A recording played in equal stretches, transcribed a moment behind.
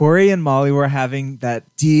Corey and Molly were having that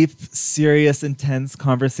deep, serious, intense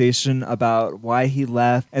conversation about why he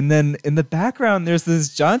left. And then in the background, there's this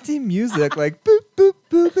jaunty music like boop, boop,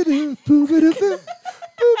 boop-a-doo, boop-a-doo, boop,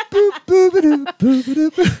 boop, boop, boop-a-doo, boop-a-doo,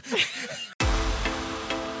 boop.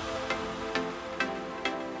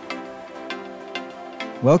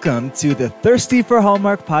 Welcome to the Thirsty for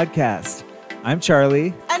Hallmark podcast. I'm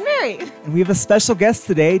Charlie. And Mary. And we have a special guest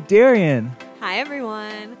today, Darian. Hi,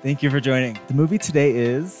 everyone. Thank you for joining. The movie today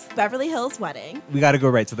is Beverly Hills Wedding. We got to go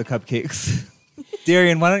right to the cupcakes.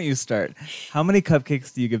 Darian, why don't you start? How many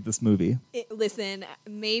cupcakes do you give this movie? Listen,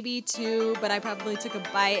 maybe 2, but I probably took a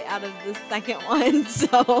bite out of the second one,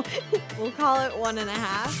 so we'll call it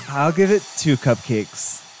 1.5. I'll give it 2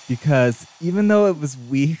 cupcakes because even though it was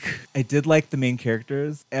weak, I did like the main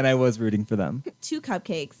characters and I was rooting for them. 2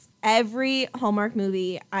 cupcakes. Every Hallmark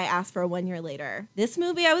movie I asked for 1 year later. This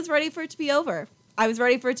movie, I was ready for it to be over. I was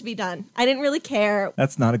ready for it to be done. I didn't really care.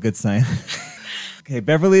 That's not a good sign. Okay,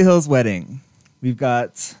 Beverly Hills Wedding. We've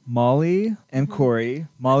got Molly and Corey.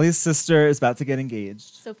 Molly's sister is about to get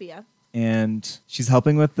engaged. Sophia. And she's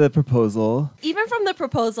helping with the proposal. Even from the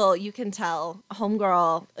proposal, you can tell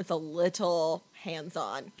Homegirl is a little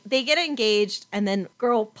hands-on. They get engaged and then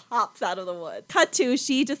girl pops out of the woods. Cut to,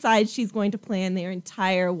 she decides she's going to plan their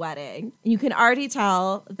entire wedding. And you can already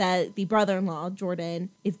tell that the brother-in-law, Jordan,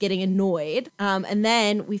 is getting annoyed. And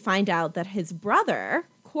then we find out that his brother,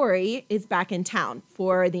 Corey, is back in town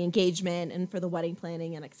for the engagement and for the wedding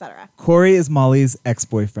planning and etc. Corey is Molly's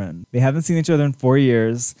ex-boyfriend. They haven't seen each other in 4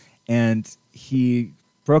 years, and he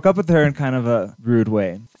broke up with her in kind of a rude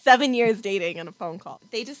way. 7 years dating and a phone call.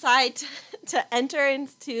 They decide to enter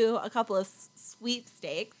into a couple of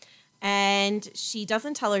sweepstakes, and she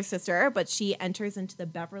doesn't tell her sister, but she enters into the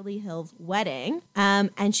Beverly Hills Wedding,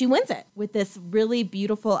 and she wins it with this really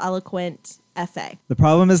beautiful, eloquent essay. The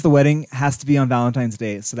problem is the wedding has to be on Valentine's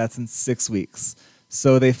Day, so that's in 6 weeks.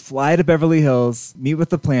 So they fly to Beverly Hills, meet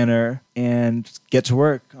with the planner, and get to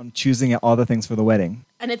work on choosing all the things for the wedding.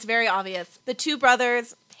 And it's very obvious. The 2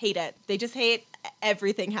 brothers hate it. They just hate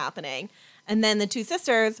everything happening. And then the 2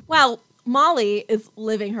 sisters, well, Molly is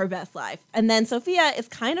living her best life. And then Sophia is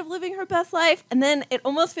kind of living her best life. And then it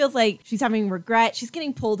almost feels like she's having regret. She's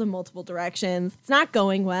getting pulled in multiple directions. It's not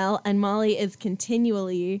going well. And Molly is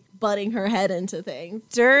continually butting her head into things.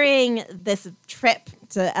 During this trip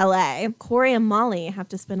to LA, Corey and Molly have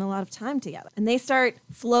to spend a lot of time together. And they start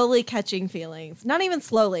slowly catching feelings. Not even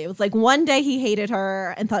slowly. It was like one day he hated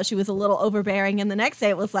her and thought she was a little overbearing. And the next day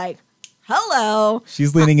it was like, hello.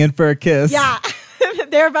 She's leaning in for a kiss. Yeah.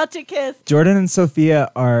 They're about to kiss. Jordan and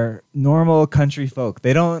Sophia are normal country folk.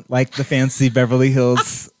 They don't like the fancy Beverly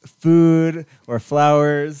Hills food or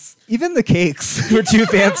flowers. Even the cakes were too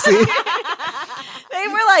fancy. They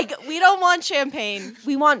were like, we don't want champagne.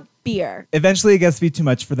 We want beer. Eventually, it gets to be too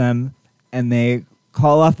much for them, and they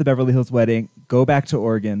call off the Beverly Hills wedding, go back to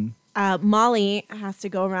Oregon. Molly has to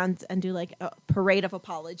go around and do like a parade of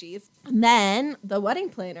apologies. And then the wedding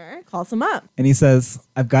planner calls him up. And he says,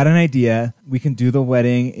 I've got an idea. We can do the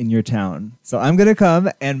wedding in your town. So I'm going to come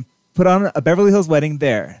and put on a Beverly Hills wedding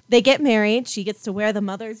there. They get married. She gets to wear the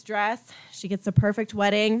mother's dress. She gets the perfect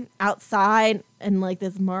wedding outside in like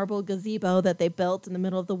this marble gazebo that they built in the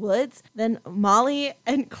middle of the woods. Then Molly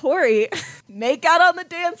and Corey make out on the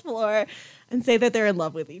dance floor and say that they're in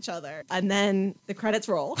love with each other. And then the credits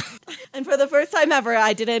roll. And for the first time ever,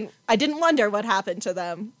 I didn't wonder what happened to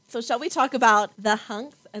them. So shall we talk about the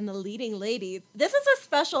hunks and the leading ladies? This is a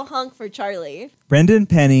special hunk for Charlie. Brendan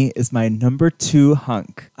Penny is my number 2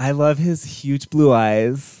 hunk. I love his huge blue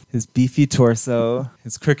eyes, his beefy torso,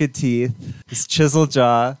 his crooked teeth, his chiseled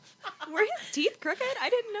jaw. Were his teeth crooked? I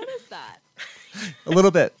didn't notice that. A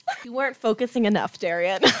little bit. You weren't focusing enough,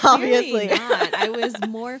 Darian, obviously. Really not. I was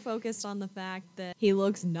more focused on the fact that he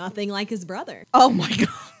looks nothing like his brother. Oh my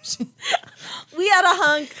gosh. We had a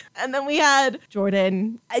hunk and then we had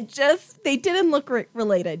Jordan. They didn't look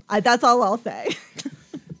related. That's all I'll say.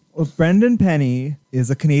 Well, Brendan Penny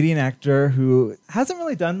is a Canadian actor who hasn't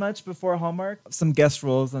really done much before Hallmark. Some guest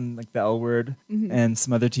roles on like The L Word and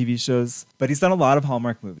some other TV shows, but he's done a lot of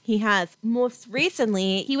Hallmark movies. He has. Most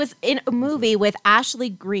recently, he was in a movie with Ashley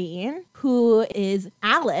Greene, who is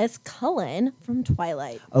Alice Cullen from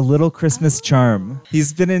Twilight. A Little Christmas Charm.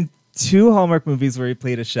 He's been in 2 Hallmark movies where he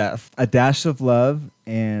played a chef, A Dash of Love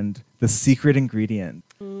and The Secret Ingredient.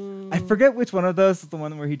 I forget which one of those is the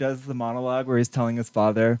one where he does the monologue where he's telling his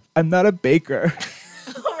father, I'm not a baker.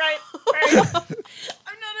 Right. I'm not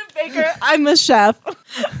a baker. I'm a chef.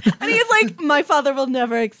 And he's like, my father will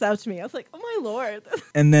never accept me. I was like, oh my Lord.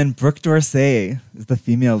 And then Brooke Dorsey is the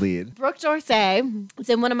female lead. Brooke Dorsey is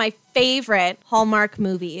in one of my favorite Hallmark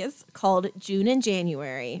movies called June and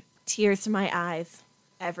January. Tears to my eyes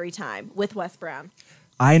every time with Wes Brown.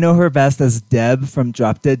 I know her best as Deb from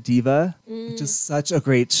Drop Dead Diva, which is such a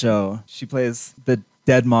great show. She plays the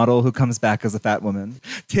dead model who comes back as a fat woman.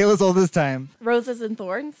 Tale as old as time. Roses and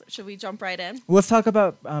Thorns. Should we jump right in? Well, let's talk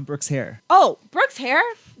about Brooke's hair. Oh, Brooke's hair?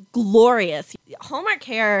 Glorious. Hallmark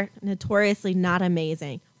hair, notoriously not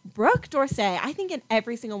amazing. Brooke Dorsey, I think in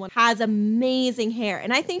every single one, has amazing hair.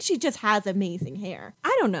 And I think she just has amazing hair.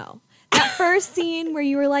 I don't know. That first scene where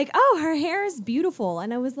you were like, oh, her hair is beautiful.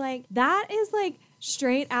 And I was like, that is like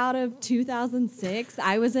straight out of 2006.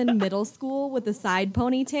 I was in middle school with a side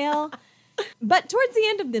ponytail. But towards the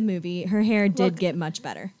end of the movie, her hair did get much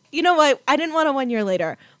better. You know what? I didn't want a 1 year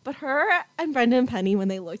later. But her and Brendan Penny, when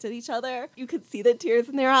they looked at each other, you could see the tears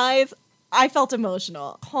in their eyes. I felt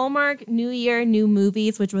emotional. Hallmark New Year, New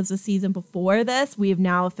Movies, which was the season before this. We have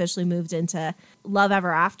now officially moved into Love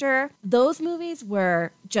Ever After. Those movies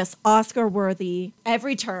were just Oscar worthy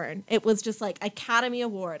every turn. It was just like Academy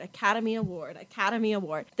Award, Academy Award, Academy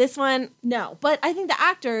Award. This one, no. But I think the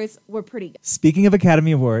actors were pretty good. Speaking of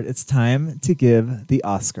Academy Award, it's time to give the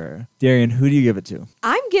Oscar. Darian, who do you give it to?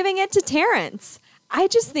 I'm giving it to Terrence. I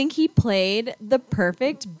just think he played the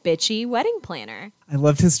perfect bitchy wedding planner. I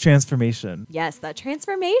loved his transformation. Yes, that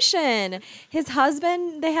transformation. His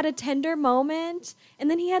husband, they had a tender moment, and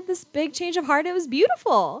then he had this big change of heart. It was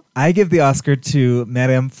beautiful. I give the Oscar to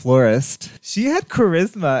Madame Florist. She had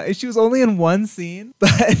charisma. She was only in one scene,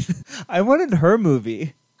 but I wanted her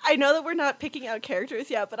movie. I know that we're not picking out characters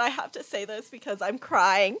yet, but I have to say this because I'm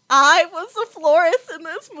crying. I was the florist in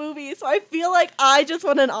this movie, so I feel like I just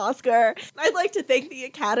won an Oscar. I'd like to thank the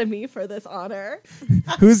Academy for this honor.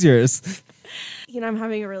 Who's yours? You know, I'm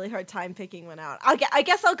having a really hard time picking one out. I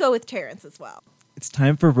guess I'll go with Terrence as well. It's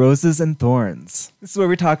time for Roses and Thorns. This is where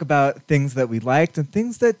we talk about things that we liked and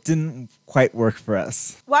things that didn't quite work for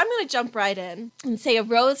us. Well, I'm going to jump right in and say a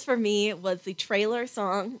rose for me was the trailer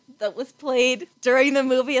song that was played during the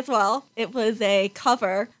movie as well. It was a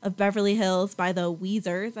cover of Beverly Hills by the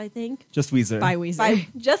Weezers, I think. Just Weezer. By Weezer. By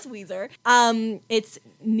just Weezer. It's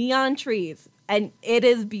Neon Trees. And it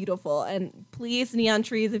is beautiful. And please, Neon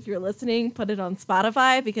Trees, if you're listening, put it on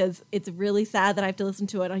Spotify because it's really sad that I have to listen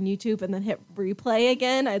to it on YouTube and then hit replay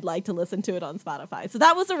again. I'd like to listen to it on Spotify. So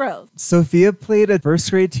that was a rose. Sophia played a first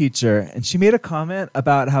grade teacher, and she made a comment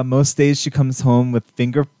about how most days she comes home with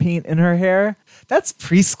finger paint in her hair. That's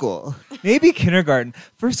preschool. Maybe kindergarten.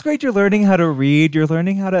 First grade, you're learning how to read. You're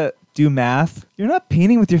learning how to do math. You're not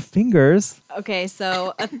painting with your fingers. Okay,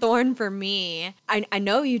 so a thorn for me. I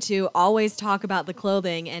know you two always talk about the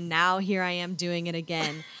clothing, and now here I am doing it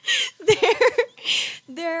again.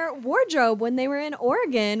 Their wardrobe when they were in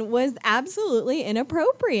Oregon was absolutely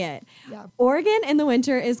inappropriate. Yeah. Oregon in the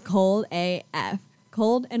winter is cold AF,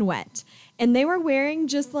 cold and wet. And they were wearing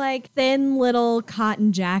just like thin little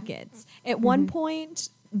cotton jackets. At one point,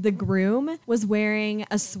 the groom was wearing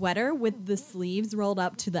a sweater with the sleeves rolled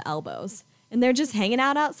up to the elbows. And they're just hanging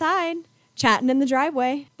out outside, chatting in the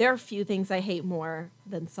driveway. There are few things I hate more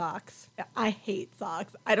than socks. I hate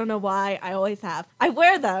socks. I don't know why. I always have. I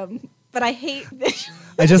wear them, but I hate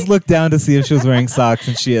I just looked down to see if she was wearing socks,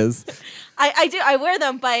 and she is. I do. I wear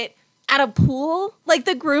them, but at a pool, like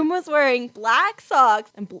the groom was wearing black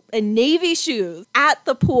socks and navy shoes at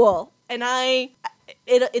the pool. And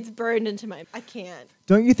it's burned into I can't.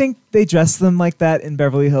 Don't you think they dressed them like that in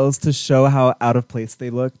Beverly Hills to show how out of place they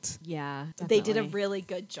looked? Yeah, They did a definitely. really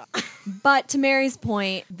good job. But to Mary's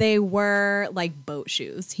point, they were like boat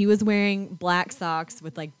shoes. He was wearing black socks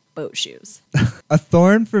with like boat shoes. A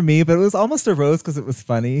thorn for me, but it was almost a rose because it was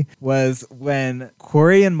funny, was when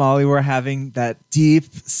Corey and Molly were having that deep,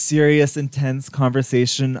 serious, intense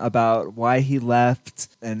conversation about why he left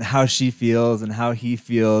and how she feels and how he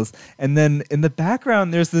feels. And then in the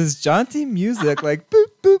background, there's this jaunty music like boop,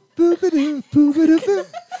 boop, boop-a-doo, boop-a-doo, boop,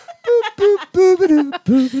 boop, boop, boop-a-doo,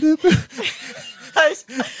 boop-a-doo, boop.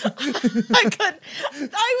 I couldn't.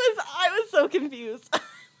 I was so confused.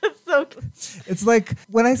 It's like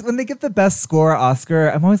when they get the best score Oscar,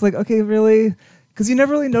 I'm always like, okay, really? Because you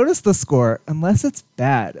never really notice the score unless it's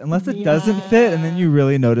bad, unless it doesn't fit, and then you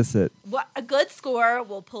really notice it. What a good score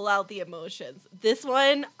will pull out the emotions. This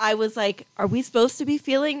one, I was like, are we supposed to be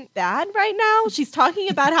feeling bad right now? She's talking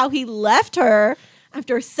about how he left her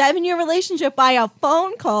after a 7-year relationship by a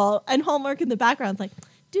phone call, and Hallmark in the background's like,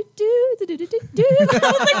 do do do do do do do. I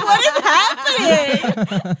was like, what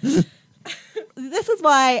is happening? This is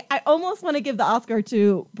why I almost want to give the Oscar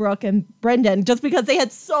to Brooke and Brendan, just because they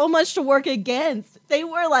had so much to work against. They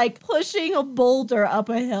were like pushing a boulder up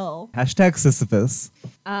a hill. Hashtag Sisyphus.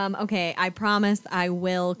 Okay, I promise I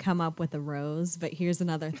will come up with a rose, but here's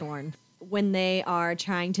another thorn. When they are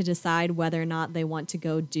trying to decide whether or not they want to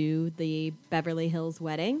go do the Beverly Hills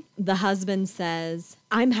wedding, the husband says,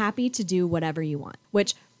 I'm happy to do whatever you want.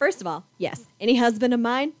 Which, first of all, yes, any husband of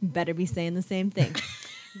mine better be saying the same thing.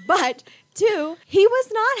 But two, he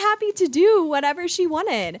was not happy to do whatever she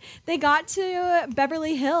wanted. They got to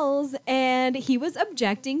Beverly Hills and he was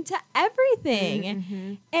objecting to everything.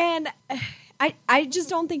 Mm-hmm. And I just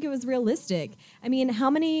don't think it was realistic. I mean,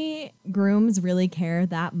 how many grooms really care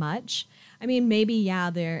that much? I mean, maybe, yeah,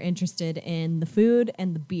 they're interested in the food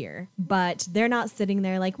and the beer, but they're not sitting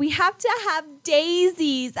there like, we have to have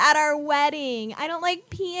daisies at our wedding. I don't like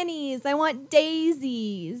peonies. I want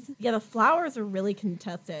daisies. Yeah, the flowers are really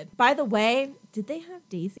contested. By the way, did they have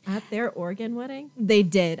daisies at their Oregon wedding? They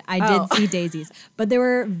did. I did see daisies, but there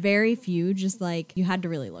were very few, just like you had to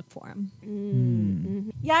really look for them. Mm-hmm.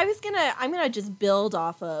 Yeah, I'm gonna just build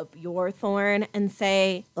off of your thorn and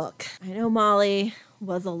say, look, I know Molly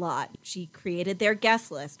was a lot. She created their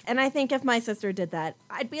guest list. And I think if my sister did that,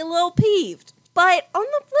 I'd be a little peeved. But on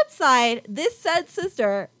the flip side, this said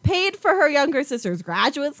sister paid for her younger sister's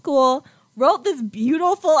graduate school, wrote this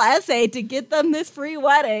beautiful essay to get them this free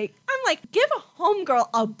wedding. I'm like, give a homegirl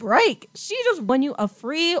a break. She just won you a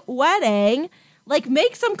free wedding. Like,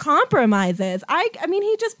 make some compromises. I mean,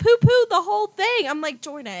 he just poo-pooed the whole thing. I'm like,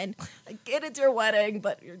 Jordan, I get it's your wedding,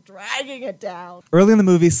 but you're dragging it down. Early in the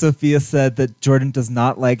movie, Sophia said that Jordan does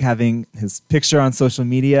not like having his picture on social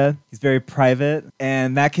media. He's very private.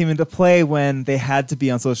 And that came into play when they had to be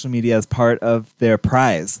on social media as part of their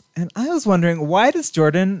prize. And I was wondering, why does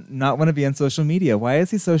Jordan not want to be on social media? Why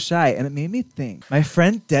is he so shy? And it made me think. My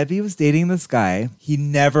friend Debbie was dating this guy. He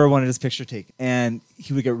never wanted his picture taken. And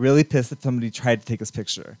he would get really pissed if somebody tried to take his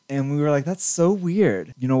picture. And we were like, that's so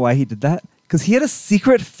weird. You know why he did that? Because he had a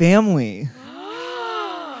secret family.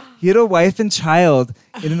 He had a wife and child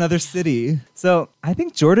in another city. So I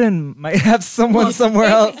think Jordan might have someone somewhere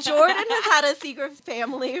else. Jordan has had a secret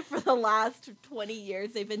family for the last 20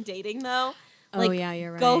 years they've been dating, though. Like, oh, yeah,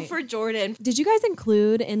 you're right. Go for Jordan. Did you guys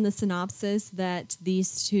include in the synopsis that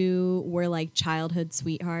these two were like childhood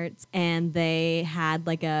sweethearts and they had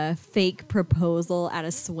like a fake proposal at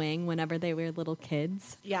a swing whenever they were little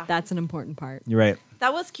kids? Yeah. That's an important part. You're right.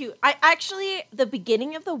 That was cute. I actually, the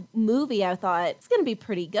beginning of the movie, I thought it's going to be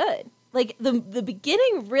pretty good. Like, the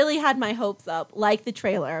beginning really had my hopes up, like the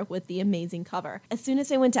trailer with the amazing cover. As soon as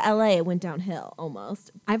they went to LA, it went downhill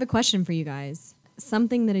almost. I have a question for you guys.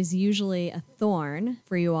 Something that is usually a thorn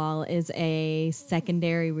for you all is a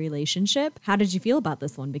secondary relationship. How did you feel about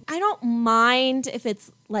this one? I don't mind if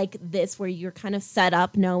it's like this, where you're kind of set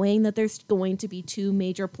up knowing that there's going to be two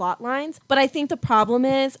major plot lines. But I think the problem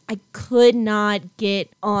is I could not get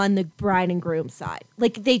on the bride and groom side.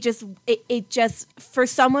 Like, they just, it just, for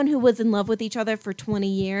someone who was in love with each other for 20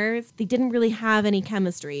 years, they didn't really have any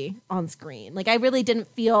chemistry on screen. Like, I really didn't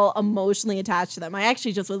feel emotionally attached to them. I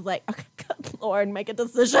actually just was like, okay, good Lord, make a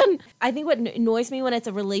decision. I think what annoys me when it's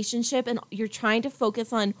a relationship and you're trying to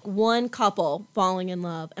focus on one couple falling in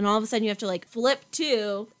love, and all of a sudden you have to like flip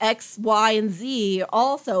to X, Y, and Z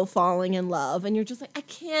also falling in love, and you're just like, I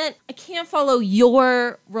can't follow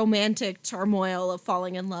your romantic turmoil of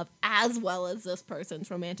falling in love as well as this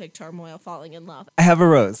person's romantic turmoil falling in love. I have a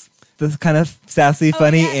rose. This kind of sassy,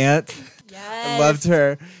 funny aunt. Yes. I loved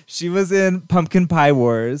her. She was in Pumpkin Pie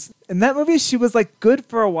Wars. In that movie, she was like good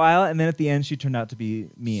for a while, and then at the end, she turned out to be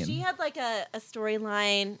mean. She had like a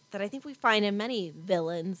storyline that I think we find in many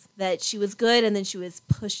villains, that she was good and then she was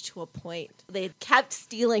pushed to a point. They kept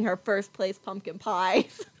stealing her first place pumpkin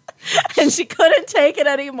pies. And she couldn't take it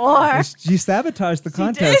anymore. She sabotaged the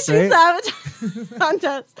contest, She sabotaged the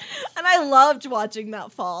contest. And I loved watching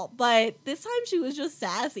that fall. But this time she was just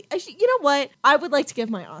sassy. You know what? I would like to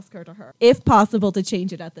give my Oscar to her, if possible, to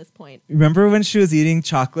change it at this point. Remember when she was eating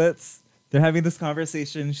chocolates? They're having this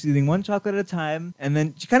conversation. She's eating one chocolate at a time. And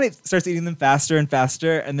then she kind of starts eating them faster and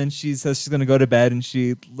faster. And then she says she's going to go to bed. And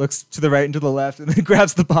she looks to the right and to the left and then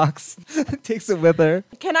grabs the box, takes it with her.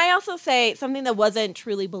 Can I also say something that wasn't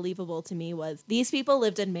truly believable to me was these people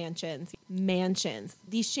lived in mansions.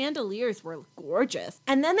 These chandeliers were gorgeous.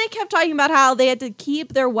 And then they kept talking about how they had to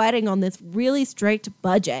keep their wedding on this really strict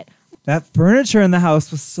budget. That furniture in the house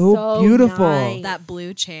was so beautiful. nice. That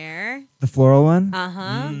blue chair. The floral one?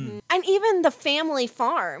 Uh-huh. And even the family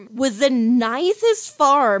farm was the nicest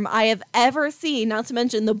farm I have ever seen, not to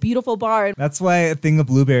mention the beautiful barn. That's why a thing of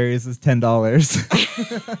blueberries is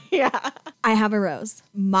 $10. Yeah. I have a rose.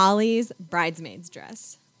 Molly's bridesmaid's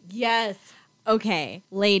dress. Yes. Okay,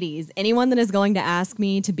 ladies, anyone that is going to ask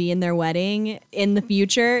me to be in their wedding in the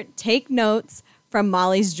future, take notes from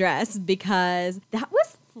Molly's dress because that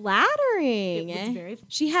was flattering. It was very-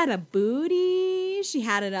 She had a booty. She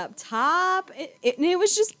had it up top. It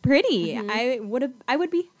was just pretty. I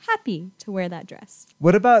would be happy to wear that dress.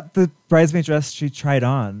 What about the bridesmaid dress she tried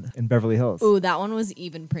on in Beverly Hills? Ooh, that one was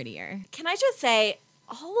even prettier. Can I just say,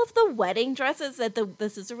 all of the wedding dresses that the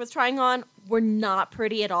sister was trying on were not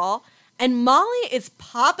pretty at all. And Molly is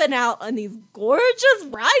popping out on these gorgeous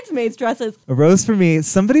bridesmaids dresses. A rose for me.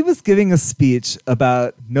 Somebody was giving a speech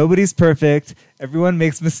about nobody's perfect. Everyone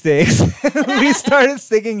makes mistakes. We started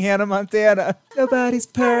singing Hannah Montana. Nobody's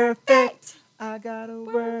perfect. I gotta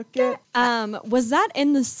work it. Was that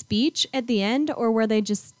in the speech at the end, or were they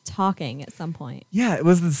just talking at some point? Yeah, it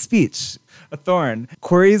was the speech. A thorn.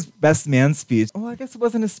 Corey's best man speech. Oh, I guess it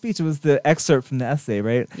wasn't a speech. It was the excerpt from the essay,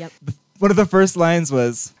 right? Yep. One of the first lines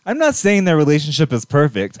was, I'm not saying their relationship is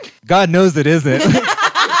perfect. God knows it isn't.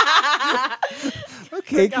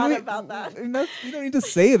 Okay, Forgot about that. You don't need to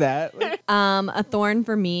say that. Like, A thorn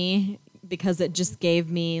for me because it just gave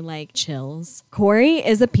me like chills. Corey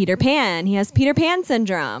is a Peter Pan. He has Peter Pan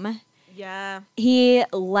syndrome. Yeah. He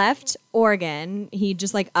left Oregon. He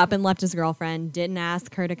just like up and left his girlfriend, didn't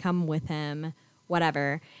ask her to come with him,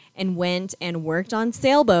 whatever, and went and worked on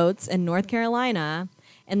sailboats in North Carolina.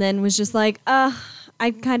 And then was just like,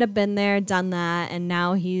 I've kind of been there, done that. And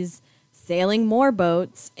now he's sailing more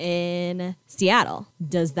boats in Seattle.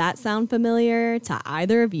 Does that sound familiar to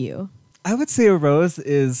either of you? I would say a rose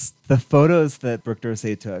is the photos that Brooke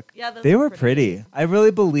Dorsey took. Yeah, those they were were pretty. I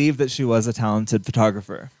really believe that she was a talented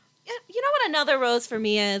photographer. You know what another rose for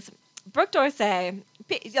me is? Brooke Dorsey.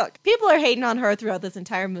 Look, people are hating on her throughout this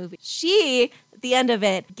entire movie. She, at the end of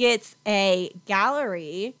it, gets a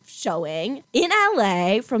gallery showing in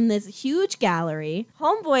LA from this huge gallery.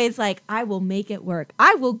 Homeboy is like, I will make it work.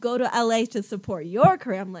 I will go to LA to support your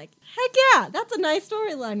career. I'm like, heck yeah, that's a nice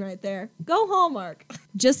storyline right there. Go Hallmark.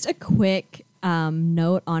 Just a quick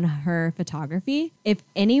note on her photography. If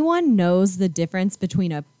anyone knows the difference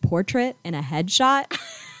between a portrait and a headshot,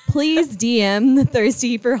 please DM the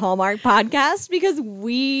Thirsty for Hallmark podcast because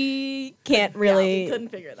we can't really. Yeah, we couldn't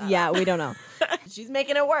figure that Yeah, out. we don't know. She's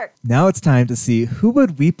making it work. Now it's time to see who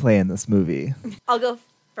would we play in this movie. I'll go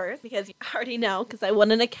first because you already know because I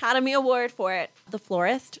won an Academy Award for it. The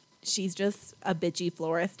florist. She's just a bitchy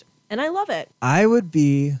florist. And I love it. I would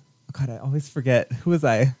be... Oh God, I always forget. Who was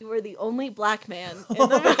I? You were the only black man in the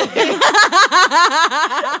movie.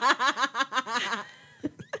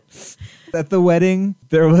 At the wedding,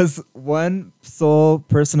 there was one sole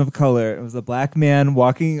person of color. It was a black man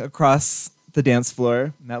walking across the dance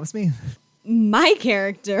floor, and that was me. My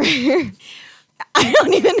character. I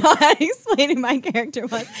don't even know how to explain who my character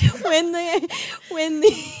was. When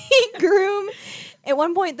the groom, at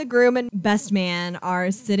one point, the groom and best man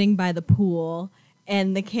are sitting by the pool.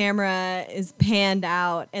 And the camera is panned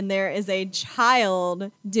out, and there is a child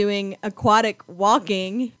doing aquatic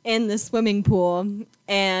walking in the swimming pool.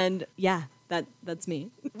 And yeah, that's me.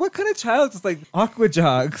 What kind of child just like aqua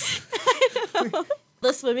jogs?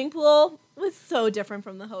 The swimming pool was so different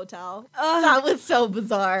from the hotel. That was so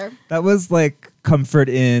bizarre. That was like Comfort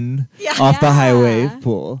Inn Yeah. off the Yeah. highway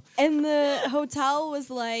pool. And the hotel was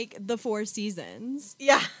like the Four Seasons.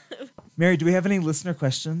 Yeah. Mary, do we have any listener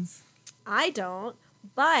questions? I don't,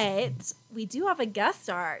 but we do have a guest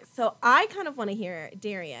star. So I kind of want to hear,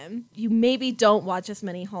 Darian, you maybe don't watch as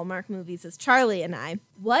many Hallmark movies as Charlie and I.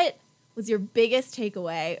 What was your biggest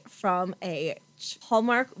takeaway from a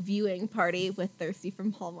Hallmark viewing party with Thirsty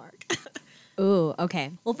from Hallmark? Ooh,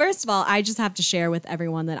 okay. Well, first of all, I just have to share with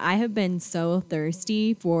everyone that I have been so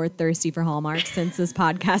Thirsty for Hallmark since this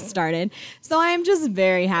podcast started. So I am just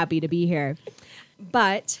very happy to be here.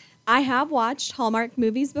 But I have watched Hallmark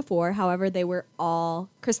movies before. However, they were all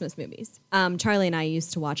Christmas movies. Charlie and I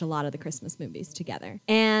used to watch a lot of the Christmas movies together.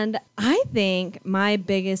 And I think my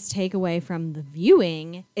biggest takeaway from the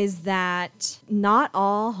viewing is that not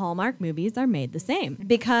all Hallmark movies are made the same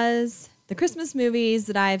because the Christmas movies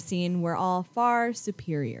that I've seen were all far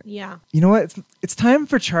superior. Yeah. You know what? It's time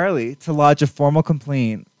for Charlie to lodge a formal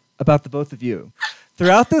complaint about the both of you.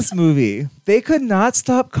 Throughout this movie, they could not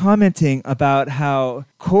stop commenting about how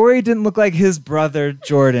Corey didn't look like his brother,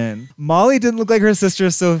 Jordan. Molly didn't look like her sister,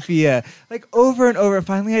 Sophia. Like over and over.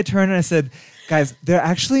 Finally, I turned and I said, Guys, they're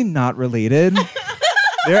actually not related.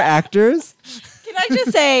 They're actors. Can I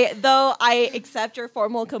just say, though I accept your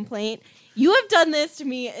formal complaint, you have done this to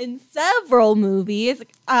me in several movies.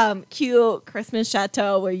 Cue Christmas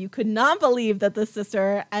Chateau, where you could not believe that the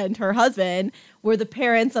sister and her husband were the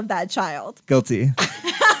parents of that child. Guilty.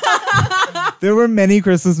 There were many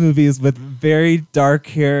Christmas movies with very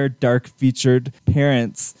dark-haired, dark-featured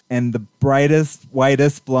parents and the brightest,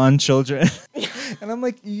 whitest blonde children. And I'm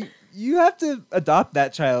like, you have to adopt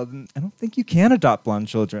that child. And I don't think you can adopt blonde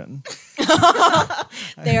children.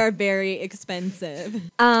 They are very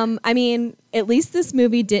expensive. I mean, at least this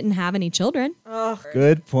movie didn't have any children.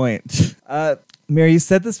 Good point. Mary, you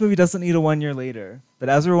said this movie doesn't need a 1 year later. But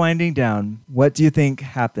as we're winding down, what do you think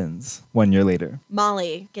happens 1 year later?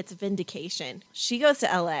 Molly gets vindication. She goes to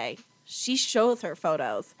LA. She shows her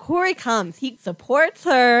photos. Corey comes. He supports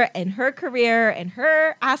her and her career and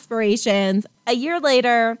her aspirations. A year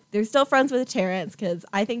later, they're still friends with Terrence because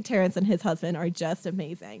I think Terrence and his husband are just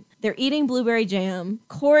amazing. They're eating blueberry jam.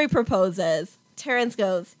 Corey proposes. Terrence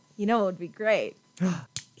goes, you know what would be great?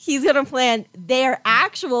 He's going to plan their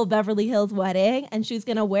actual Beverly Hills wedding, and she's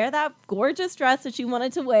going to wear that gorgeous dress that she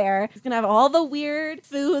wanted to wear. She's going to have all the weird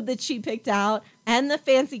food that she picked out and the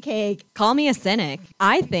fancy cake. Call me a cynic.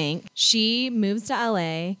 I think she moves to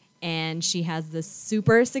LA and she has this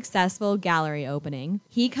super successful gallery opening.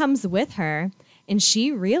 He comes with her and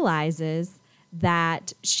she realizes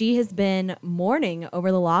that she has been mourning over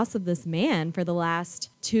the loss of this man for the last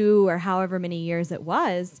 2 or however many years it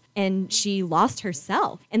was, and she lost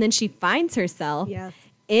herself. And then she finds herself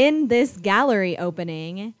in this gallery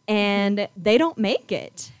opening, and they don't make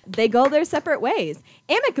it. They go their separate ways,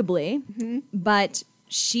 amicably, but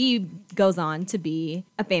she goes on to be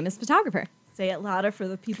a famous photographer. Say it louder for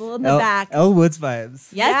the people in the back. Elle Woods vibes.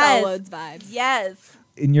 Yes, Woods vibes. Yes.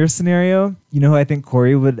 In your scenario, you know who I think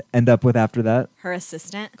Corey would end up with after that? Her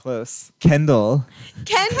assistant. Close. Kendall.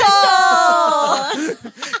 Kendall!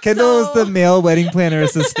 Kendall was the male wedding planner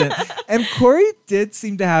assistant. And Corey did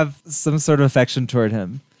seem to have some sort of affection toward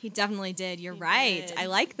him. He definitely did. You're right. did. I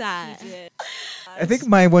like that. I think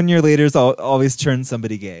my 1 year later's always turn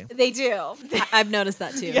somebody gay. They do. I've noticed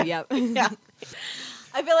that too. Yep. Yeah.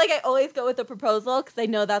 I feel like I always go with the proposal because I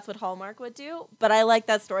know that's what Hallmark would do, but I like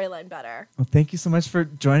that storyline better. Well, thank you so much for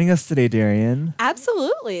joining us today, Darian.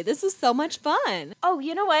 Absolutely. This is so much fun. Oh,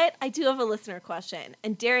 you know what? I do have a listener question.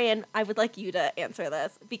 And Darian, I would like you to answer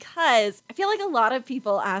this because I feel like a lot of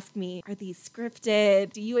people ask me, are these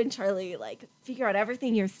scripted? Do you and Charlie figure out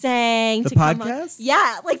everything you're saying? The to come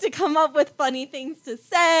podcast? to come up with funny things to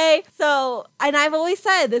say. So, and I've always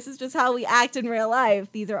said, this is just how we act in real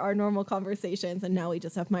life. These are our normal conversations, and now we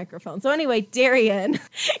just have microphones. So anyway, Darian,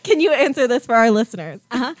 can you answer this for our listeners?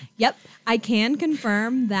 Yep. I can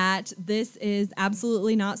confirm that this is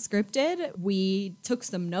absolutely not scripted. We took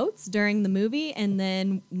some notes during the movie and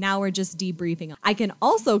then now we're just debriefing. I can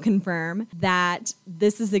also confirm that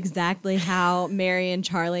this is exactly how Mary and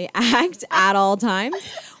Charlie act at all times.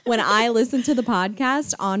 When I listen to the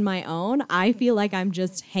podcast on my own, I feel like I'm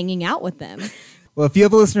just hanging out with them. Well, if you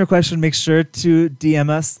have a listener question, make sure to DM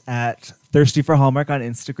us at Thirsty for Hallmark on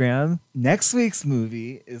Instagram. Next week's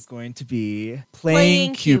movie is going to be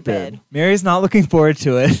Playing Cupid. Mary's not looking forward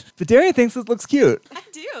to it, but Darian thinks it looks cute. I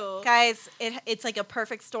do. Guys, it's like a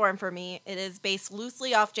perfect storm for me. It is based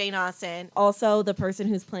loosely off Jane Austen. Also, the person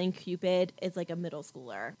who's playing Cupid is like a middle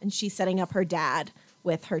schooler, and she's setting up her dad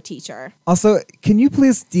with her teacher. Also, can you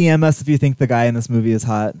please DM us if you think the guy in this movie is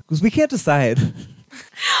hot? Because we can't decide.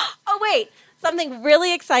 Oh, wait. Something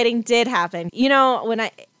really exciting did happen. You know,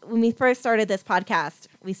 when we first started this podcast,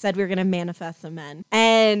 we said we were going to manifest some men.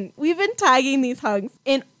 And we've been tagging these hunks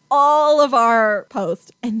in all of our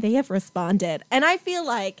posts, and they have responded. And I feel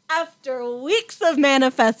like after weeks of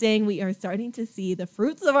manifesting, we are starting to see the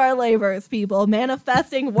fruits of our labors, people.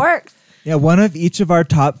 Manifesting works. Yeah, one of each of our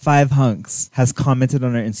top 5 hunks has commented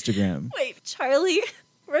on our Instagram. Wait, Charlie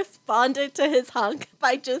responded to his hunk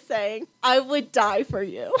by just saying, I would die for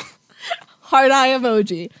you. Heart eye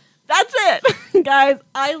emoji. That's it. Guys,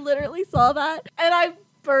 I literally saw that and I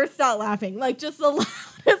burst out laughing. Like just the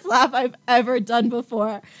loudest laugh I've ever done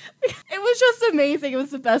before. It was just amazing. It was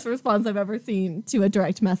the best response I've ever seen to a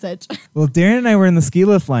direct message. Well, Darren and I were in the ski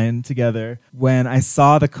lift line together when I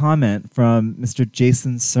saw the comment from Mr.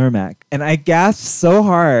 Jason Cermak. And I gasped so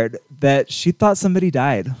hard that she thought somebody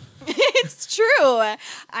died. It's true.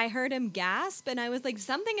 I heard him gasp and I was like,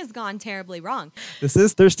 something has gone terribly wrong. This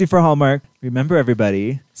is Thirsty for Hallmark. Remember,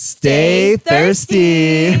 everybody, stay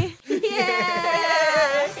thirsty. Yeah.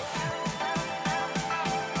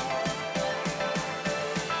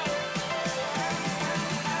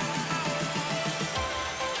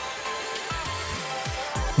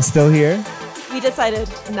 He's still here. We decided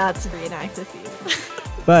not to reenact the scene.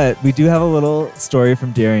 But we do have a little story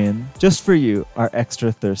from Darian, just for you, our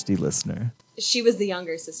extra thirsty listener. She was the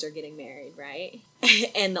younger sister getting married, right?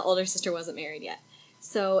 And the older sister wasn't married yet.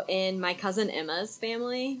 So in my cousin Emma's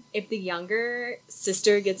family, if the younger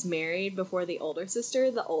sister gets married before the older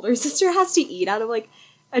sister has to eat out of like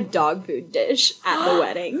a dog food dish at the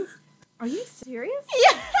wedding. Are you serious?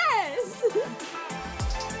 Yes!